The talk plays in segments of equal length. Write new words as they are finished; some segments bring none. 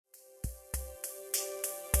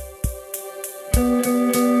Moot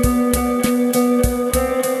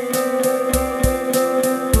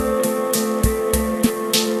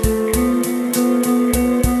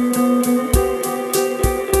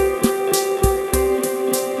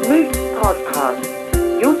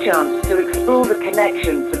podcast, your chance to explore the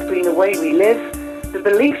connections between the way we live, the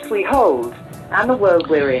beliefs we hold, and the world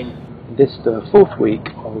we're in. This is the fourth week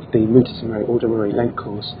of the Moot St Mary Aldermary Lent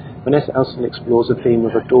course. Vanessa Elston explores the theme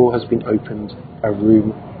of a door has been opened, a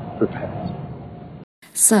room prepared.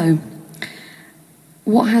 So,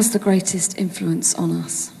 what has the greatest influence on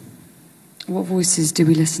us? What voices do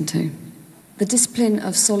we listen to? The discipline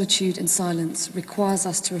of solitude and silence requires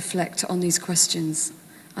us to reflect on these questions.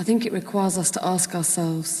 I think it requires us to ask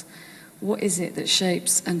ourselves, what is it that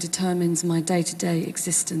shapes and determines my day-to-day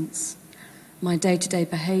existence, my day-to-day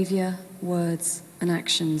behaviour, words and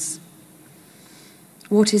actions?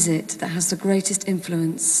 What is it that has the greatest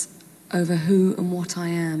influence over who and what I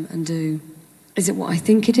am and do? Is it what I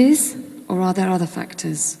think it is, or are there other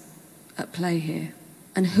factors at play here?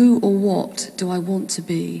 And who or what do I want to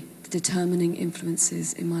be the determining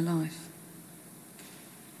influences in my life?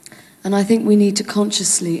 And I think we need to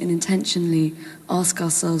consciously and intentionally ask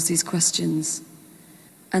ourselves these questions.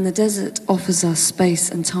 And the desert offers us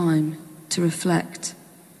space and time to reflect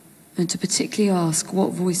and to particularly ask,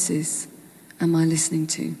 what voices am I listening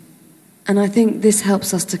to? And I think this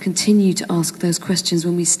helps us to continue to ask those questions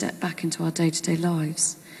when we step back into our day-to-day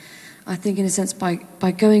lives. I think in a sense by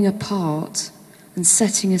going apart and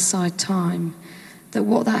setting aside time, that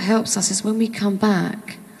what that helps us is when we come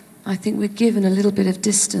back, I think we're given a little bit of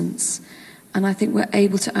distance, and I think we're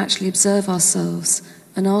able to actually observe ourselves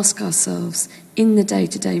and ask ourselves in the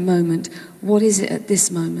day-to-day moment, what is it at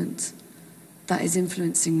this moment that is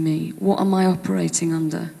influencing me? What am I operating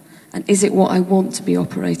under? And is it what I want to be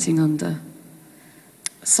operating under?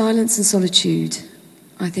 Silence and solitude,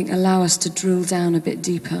 I think, allow us to drill down a bit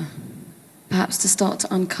deeper, perhaps to start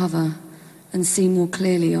to uncover and see more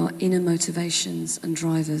clearly our inner motivations and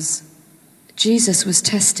drivers. Jesus was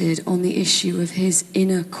tested on the issue of his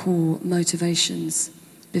inner core motivations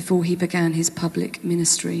before he began his public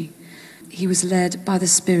ministry. He was led by the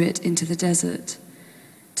Spirit into the desert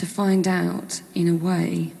to find out, in a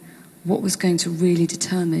way, what was going to really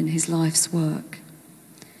determine his life's work.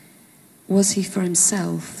 Was he for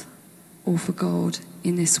himself or for God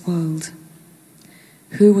in this world?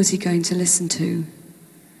 Who was he going to listen to?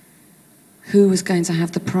 Who was going to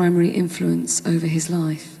have the primary influence over his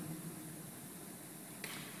life?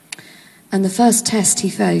 And the first test he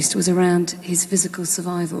faced was around his physical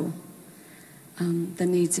survival, the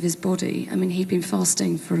needs of his body. I mean, he'd been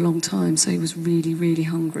fasting for a long time, so he was really, really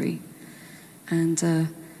hungry. And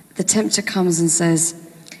the tempter comes and says,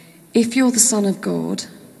 if you're the Son of God,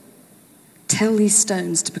 tell these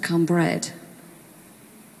stones to become bread.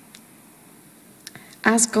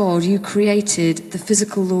 As God, you created the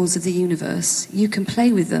physical laws of the universe. You can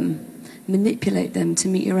play with them, manipulate them to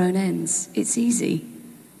meet your own ends. It's easy.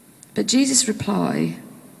 But Jesus' reply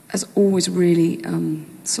has always really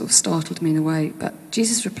sort of startled me in a way. But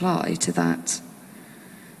Jesus' reply to that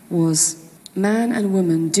was, man and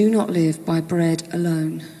woman do not live by bread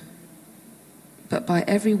alone, but by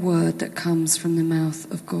every word that comes from the mouth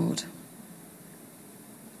of God.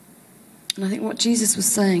 And I think what Jesus was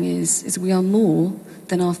saying is we are more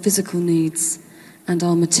than our physical needs and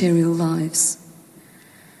our material lives.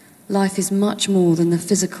 Life is much more than the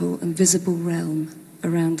physical and visible realm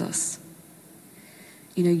around us.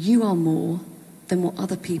 You know, you are more than what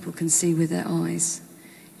other people can see with their eyes.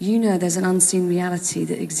 You know there's an unseen reality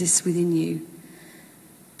that exists within you.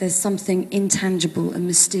 There's something intangible and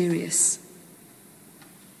mysterious.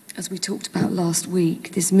 As we talked about last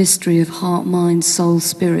week, this mystery of heart, mind, soul,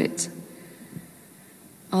 spirit.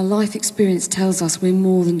 Our life experience tells us we're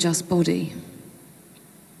more than just body.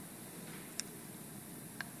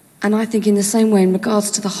 And I think in the same way, in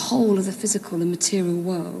regards to the whole of the physical and material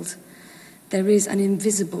world, there is an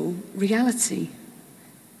invisible reality,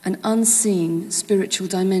 an unseen spiritual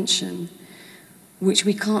dimension, which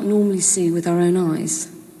we can't normally see with our own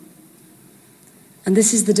eyes. And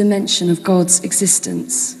this is the dimension of God's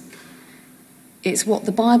existence. It's what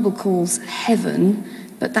the Bible calls heaven,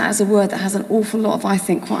 but that is a word that has an awful lot of, I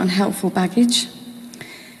think, quite unhelpful baggage.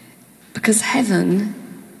 Because heaven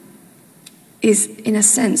is, in a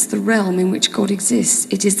sense, the realm in which God exists.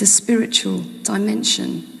 It is the spiritual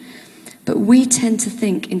dimension. But we tend to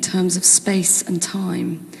think in terms of space and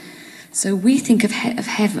time. So we think of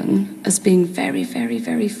heaven as being very, very,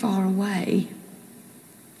 very far away,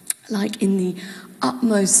 like in the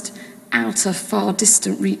utmost outer, far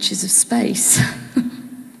distant reaches of space.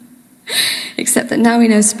 Except that now we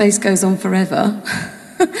know space goes on forever.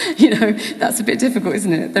 That's a bit difficult,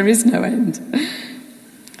 isn't it? There is no end.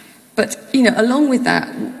 But, along with that,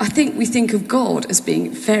 I think we think of God as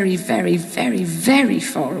being very, very, very, very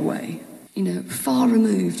far away. Far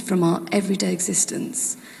removed from our everyday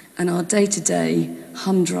existence and our day-to-day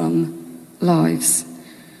humdrum lives.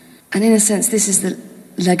 And in a sense, this is the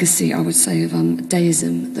legacy, I would say, of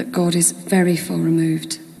deism, that God is very far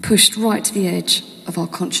removed, pushed right to the edge of our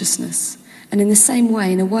consciousness. And in the same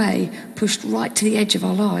way, in a way, pushed right to the edge of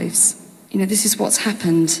our lives. This is what's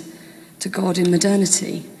happened to God in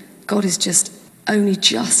modernity. God is only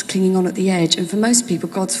just clinging on at the edge. And for most people,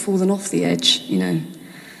 God's fallen off the edge,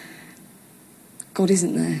 God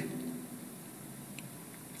isn't there.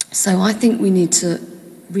 So I think we need to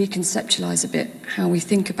reconceptualise a bit how we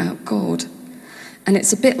think about God. And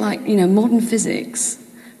it's a bit like, modern physics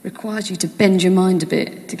requires you to bend your mind a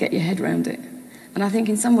bit to get your head around it. And I think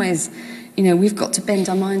in some ways, we've got to bend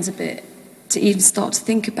our minds a bit to even start to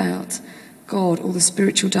think about God or the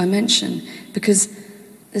spiritual dimension, because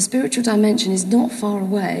the spiritual dimension is not far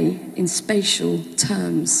away in spatial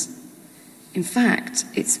terms. In fact,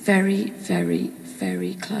 it's very, very,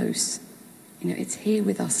 very close. It's here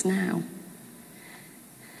with us now.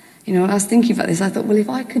 When I was thinking about this, I thought, well, if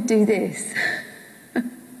I could do this,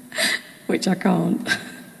 which I can't,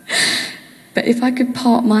 but if I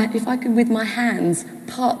could with my hands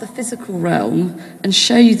part the physical realm and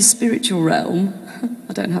show you the spiritual realm,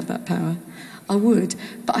 I don't have that power, I would.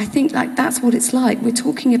 But I think that's what it's like. We're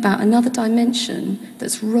talking about another dimension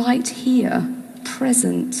that's right here,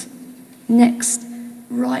 present, next,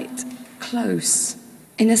 right, close.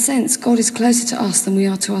 In a sense, God is closer to us than we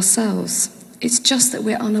are to ourselves. It's just that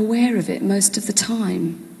we're unaware of it most of the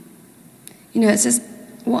time. It's just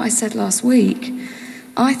what I said last week.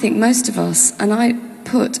 I think most of us, and I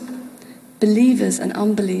put believers and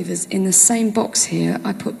unbelievers in the same box here.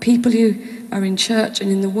 I put people who are in church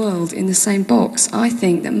and in the world in the same box. I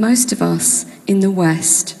think that most of us in the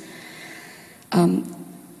West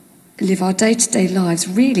live our day-to-day lives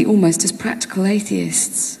really almost as practical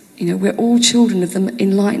atheists. We're all children of the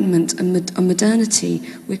Enlightenment and modernity.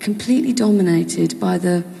 We're completely dominated by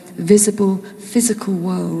the visible, physical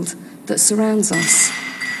world that surrounds us.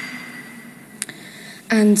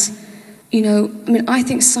 And, I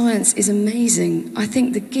think science is amazing. I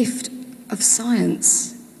think the gift of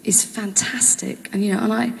science is fantastic. And,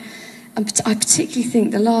 I particularly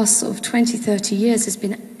think the last sort of 20, 30 years has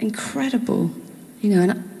been incredible.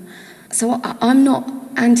 So I'm not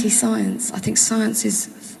anti-science. I think science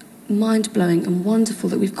is mind-blowing and wonderful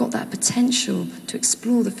that we've got that potential to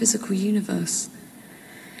explore the physical universe.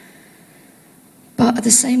 But at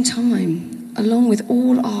the same time, along with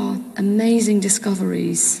all our amazing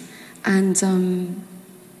discoveries and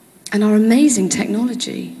our amazing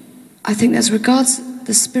technology, I think as regards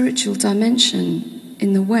the spiritual dimension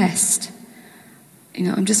in the West,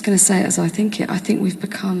 I'm just going to say it as I think it. I think we've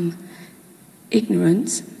become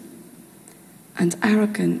ignorant and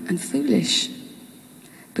arrogant and foolish,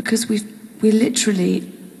 because we're literally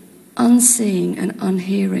unseeing and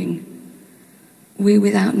unhearing. We're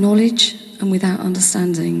without knowledge and without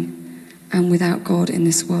understanding and without God in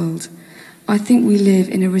this world. I think we live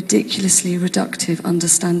in a ridiculously reductive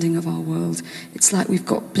understanding of our world. It's like we've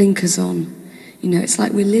got blinkers on. It's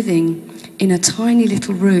like we're living in a tiny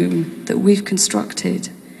little room that we've constructed.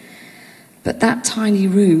 But that tiny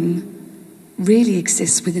room really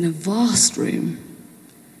exists within a vast room.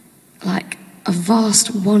 Like a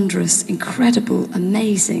vast, wondrous, incredible,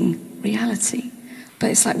 amazing reality.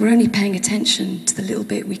 But it's like we're only paying attention to the little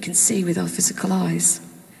bit we can see with our physical eyes.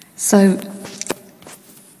 So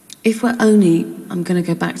if we're only, I'm going to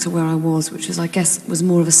go back to where I was, which was, I guess, was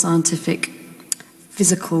more of a scientific,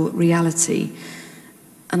 physical reality.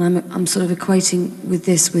 And I'm sort of equating with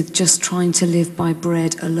this with just trying to live by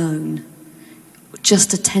bread alone.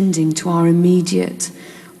 Just attending to our immediate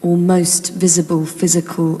or most visible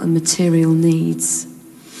physical and material needs.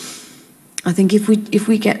 I think if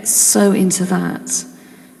we get so into that,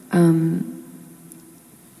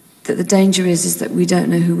 that the danger is that we don't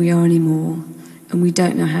know who we are anymore, and we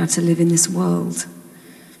don't know how to live in this world.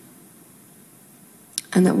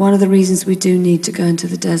 And that one of the reasons we do need to go into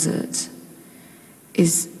the desert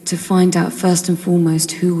is to find out first and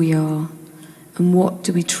foremost who we are and what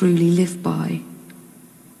do we truly live by.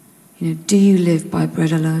 Do you live by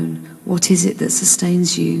bread alone? What is it that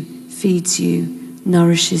sustains you, feeds you,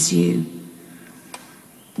 nourishes you?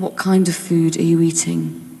 What kind of food are you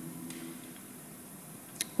eating?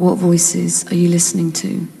 What voices are you listening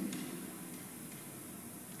to?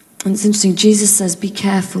 And it's interesting, Jesus says, be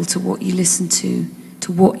careful to what you listen to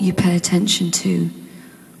what you pay attention to,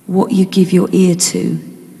 what you give your ear to.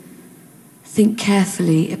 think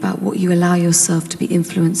carefully about what you allow yourself to be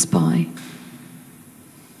influenced by.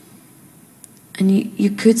 And you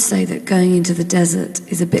could say that going into the desert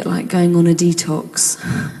is a bit like going on a detox.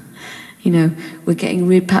 You know, we're getting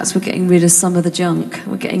rid of some of the junk.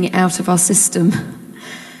 We're getting it out of our system.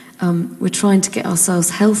 We're trying to get ourselves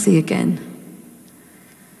healthy again.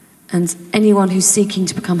 And anyone who's seeking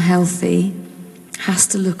to become healthy has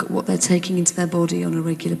to look at what they're taking into their body on a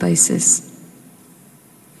regular basis.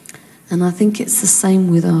 And I think it's the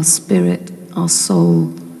same with our spirit, our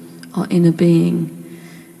soul, our inner being.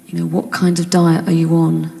 You know, what kind of diet are you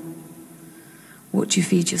on? What do you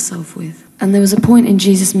feed yourself with? And there was a point in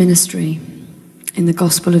Jesus' ministry in the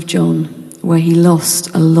Gospel of John where he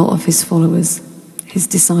lost a lot of his followers, his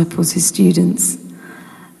disciples, his students.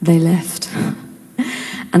 They left.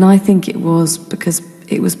 And I think it was because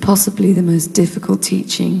it was possibly the most difficult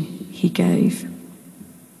teaching he gave.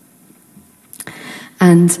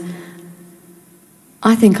 And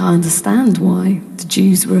I think I understand why the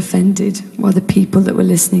Jews were offended, why the people that were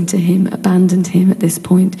listening to him abandoned him at this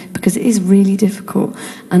point, because it is really difficult.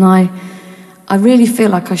 And I really feel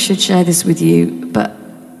like I should share this with you, but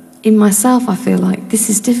in myself I feel like this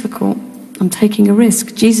is difficult. I'm taking a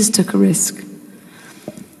risk. Jesus took a risk.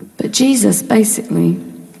 But Jesus, basically,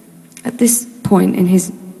 at this point in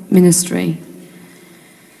his ministry,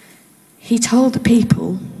 he told the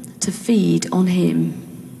people to feed on him.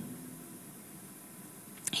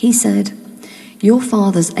 He said, "Your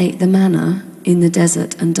fathers ate the manna in the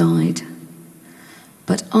desert and died.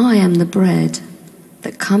 But I am the bread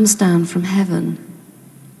that comes down from heaven.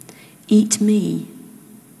 Eat me.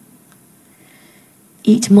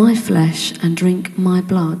 Eat my flesh and drink my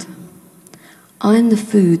blood. I am the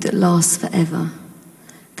food that lasts forever,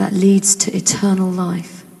 that leads to eternal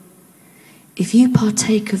life. If you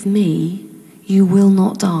partake of me, you will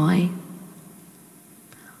not die.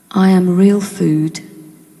 I am real food,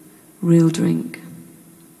 real drink."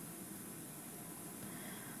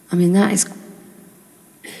 I mean, that's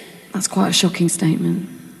quite a shocking statement.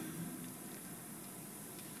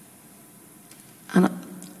 And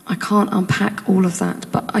I can't unpack all of that,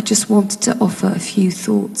 but I just wanted to offer a few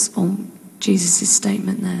thoughts on Jesus'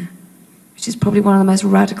 statement there, which is probably one of the most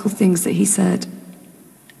radical things that he said.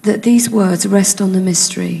 That these words rest on the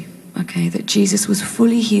mystery, okay, that Jesus was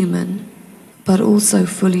fully human, but also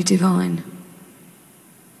fully divine.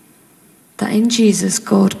 That in Jesus,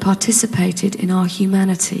 God participated in our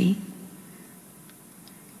humanity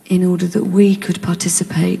in order that we could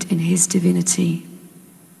participate in his divinity,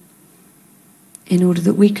 in order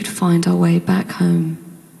that we could find our way back home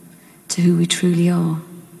to who we truly are.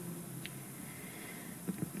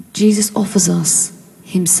 Jesus offers us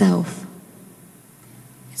himself.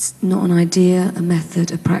 It's not an idea, a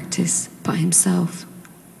method, a practice, but himself.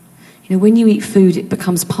 You know, when you eat food, it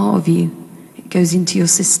becomes part of you. It goes into your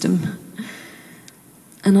system.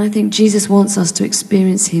 And I think Jesus wants us to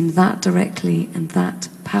experience him that directly and that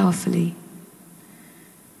powerfully.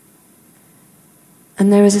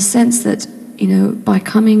 And there is a sense that, you know, by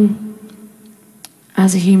coming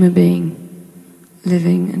as a human being,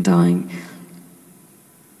 living and dying,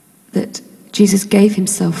 that Jesus gave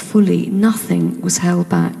himself fully. Nothing was held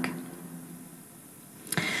back.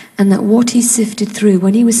 And that what he sifted through,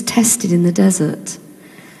 when he was tested in the desert,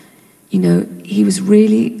 you know, he was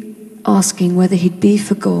really asking whether he'd be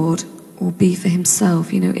for God or be for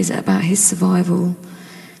himself. You know, is it about his survival,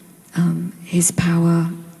 his power,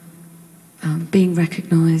 being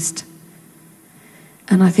recognized?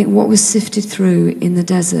 And I think what was sifted through in the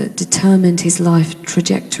desert determined his life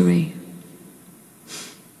trajectory.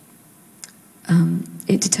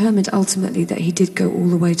 It determined ultimately that he did go all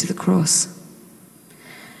the way to the cross,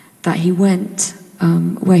 that he went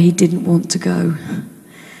where he didn't want to go,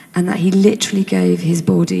 and that he literally gave his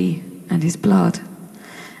body and his blood.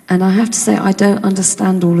 And I have to say, I don't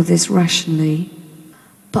understand all of this rationally,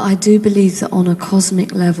 but I do believe that on a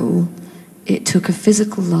cosmic level, it took a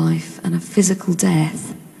physical life and a physical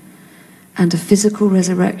death and a physical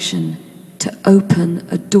resurrection to open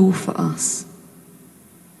a door for us.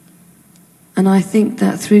 And I think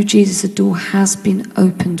that through Jesus, a door has been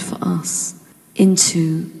opened for us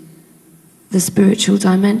into the spiritual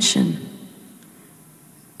dimension.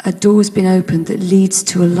 A door has been opened that leads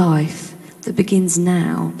to a life that begins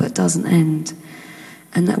now but doesn't end,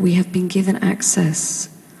 and that we have been given access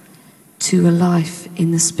to a life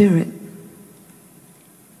in the Spirit.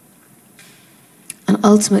 And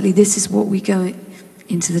ultimately, this is what we go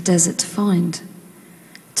into the desert to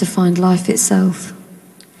find life itself.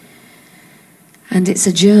 And it's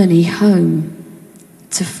a journey home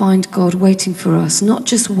to find God waiting for us, not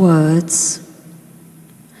just words,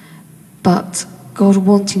 but God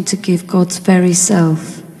wanting to give God's very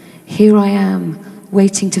self. Here I am,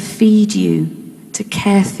 waiting to feed you, to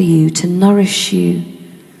care for you, to nourish you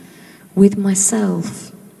with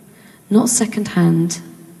myself, not second-hand,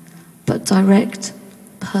 but direct,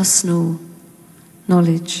 personal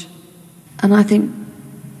knowledge. And I think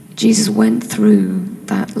Jesus went through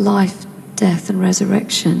that life, death and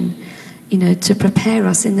resurrection, to prepare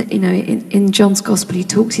us. In John's Gospel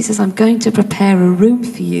he says, I'm going to prepare a room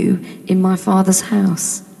for you in my Father's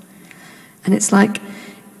house. And it's like,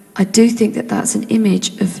 I do think that that's an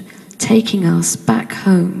image of taking us back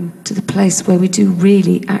home to the place where we do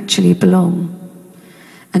really actually belong.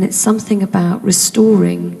 And it's something about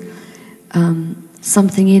restoring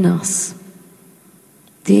something in us.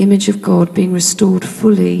 The image of God being restored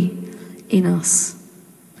fully in us.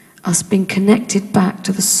 Us being connected back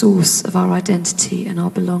to the source of our identity and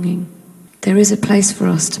our belonging. There is a place for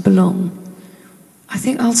us to belong. I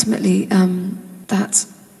think ultimately that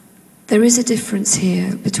there is a difference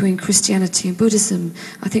here between Christianity and Buddhism.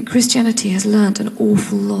 I think Christianity has learned an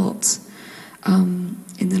awful lot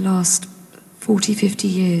in the last 40, 50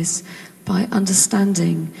 years by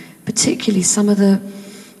understanding particularly some of the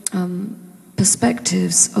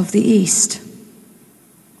perspectives of the East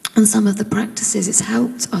and some of the practices. It's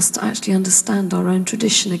helped us to actually understand our own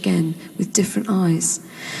tradition again with different eyes.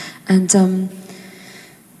 And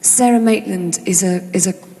Sara Maitland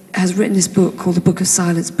has written this book called The Book of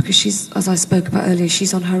Silence because she's, as I spoke about earlier,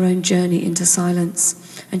 she's on her own journey into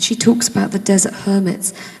silence. And she talks about the desert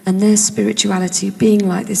hermits and their spirituality being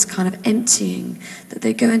like this kind of emptying, that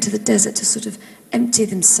they go into the desert to sort of empty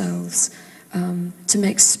themselves, to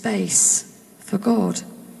make space for God.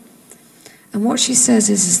 And what she says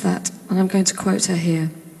is that, and I'm going to quote her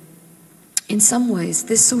here, in some ways,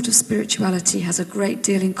 this sort of spirituality has a great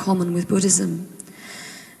deal in common with Buddhism.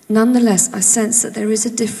 Nonetheless, I sense that there is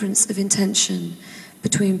a difference of intention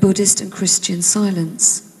between Buddhist and Christian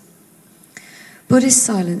silence. Buddhist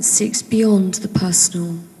silence seeks beyond the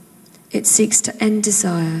personal. It seeks to end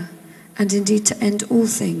desire, and indeed to end all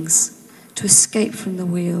things, to escape from the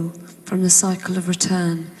wheel, from the cycle of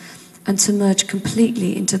return, and to merge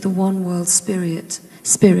completely into the one world spirit,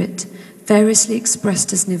 variously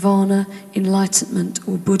expressed as nirvana, enlightenment,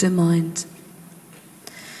 or Buddha mind.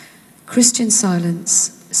 Christian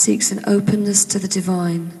silence seeks an openness to the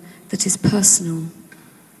divine that is personal,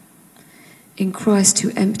 in Christ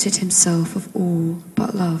who emptied himself of all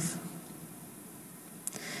but love.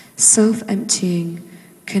 Self-emptying,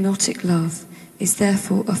 kenotic love is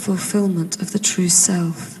therefore a fulfillment of the true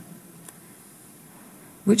self,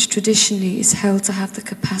 which traditionally is held to have the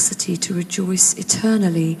capacity to rejoice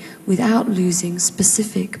eternally without losing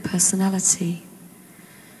specific personality.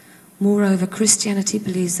 Moreover, Christianity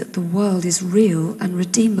believes that the world is real and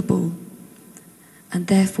redeemable, and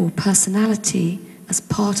therefore personality, as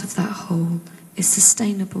part of that whole, is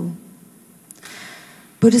sustainable.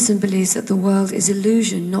 Buddhism believes that the world is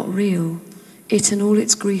illusion, not real. It and all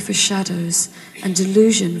its grief are shadows, and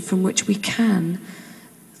delusion from which we can,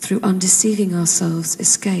 through undeceiving ourselves,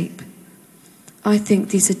 escape. I think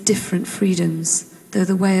these are different freedoms, though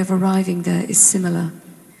the way of arriving there is similar.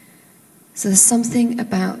 So there's something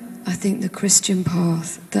about, I think, the Christian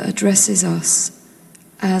path that addresses us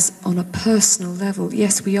as on a personal level.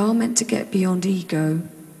 Yes, we are meant to get beyond ego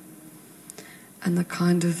and the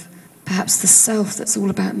kind of, perhaps the self that's all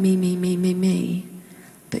about me,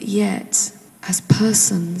 but yet, as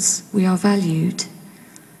persons, we are valued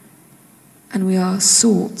and we are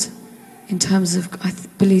sought in terms of, I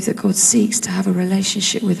believe that God seeks to have a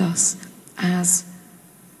relationship with us as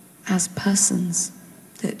persons,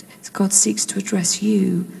 that God seeks to address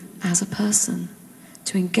you as a person,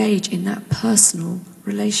 to engage in that personal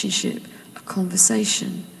relationship, a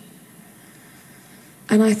conversation.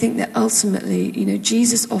 And I think that ultimately,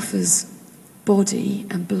 Jesus offers body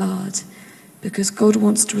and blood because God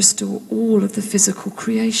wants to restore all of the physical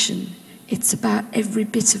creation. It's about every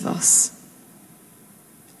bit of us,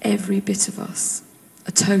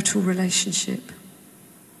 a total relationship.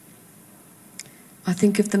 I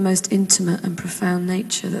think of the most intimate and profound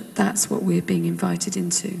nature, that's what we're being invited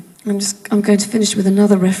into. I'm going to finish with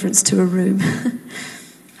another reference to a room.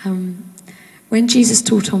 When Jesus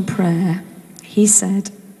taught on prayer, he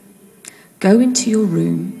said, "Go into your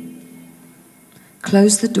room,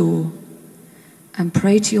 close the door, and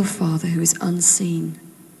pray to your Father who is unseen.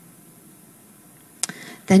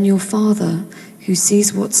 Then your Father, who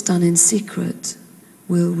sees what's done in secret,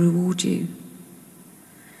 will reward you."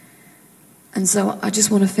 And so I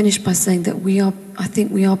just want to finish by saying that I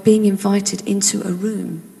think we are being invited into a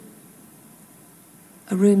room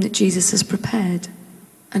that Jesus has prepared.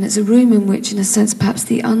 And it's a room in which, in a sense, perhaps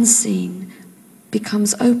the unseen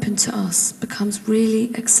becomes open to us, becomes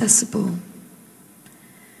really accessible.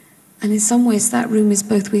 And in some ways that room is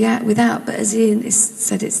both without, but as Ian has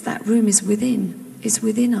said, that room is within. It's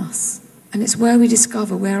within us. And it's where we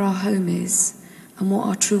discover where our home is and what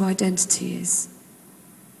our true identity is.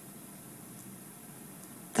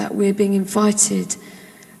 That we're being invited,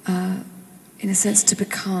 in a sense, to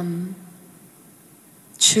become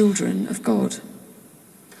children of God.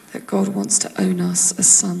 That God wants to own us as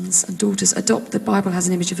sons and daughters. The Bible has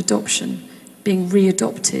an image of adoption, being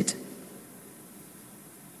readopted.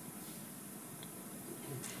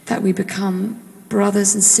 That we become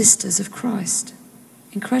brothers and sisters of Christ.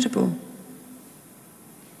 Incredible.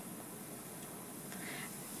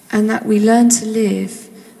 And that we learn to live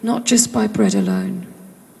not just by bread alone,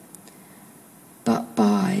 but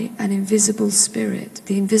by an invisible spirit,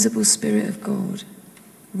 the invisible spirit of God,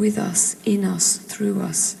 with us, in us, through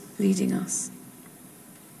us, leading us.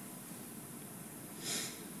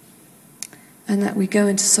 And that we go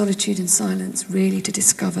into solitude and silence really to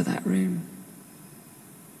discover that room.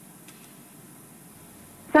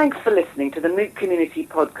 Thanks for listening to the Moot Community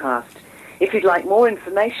Podcast. If you'd like more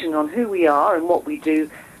information on who we are and what we do,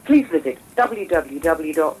 please visit www.moot.uk.net.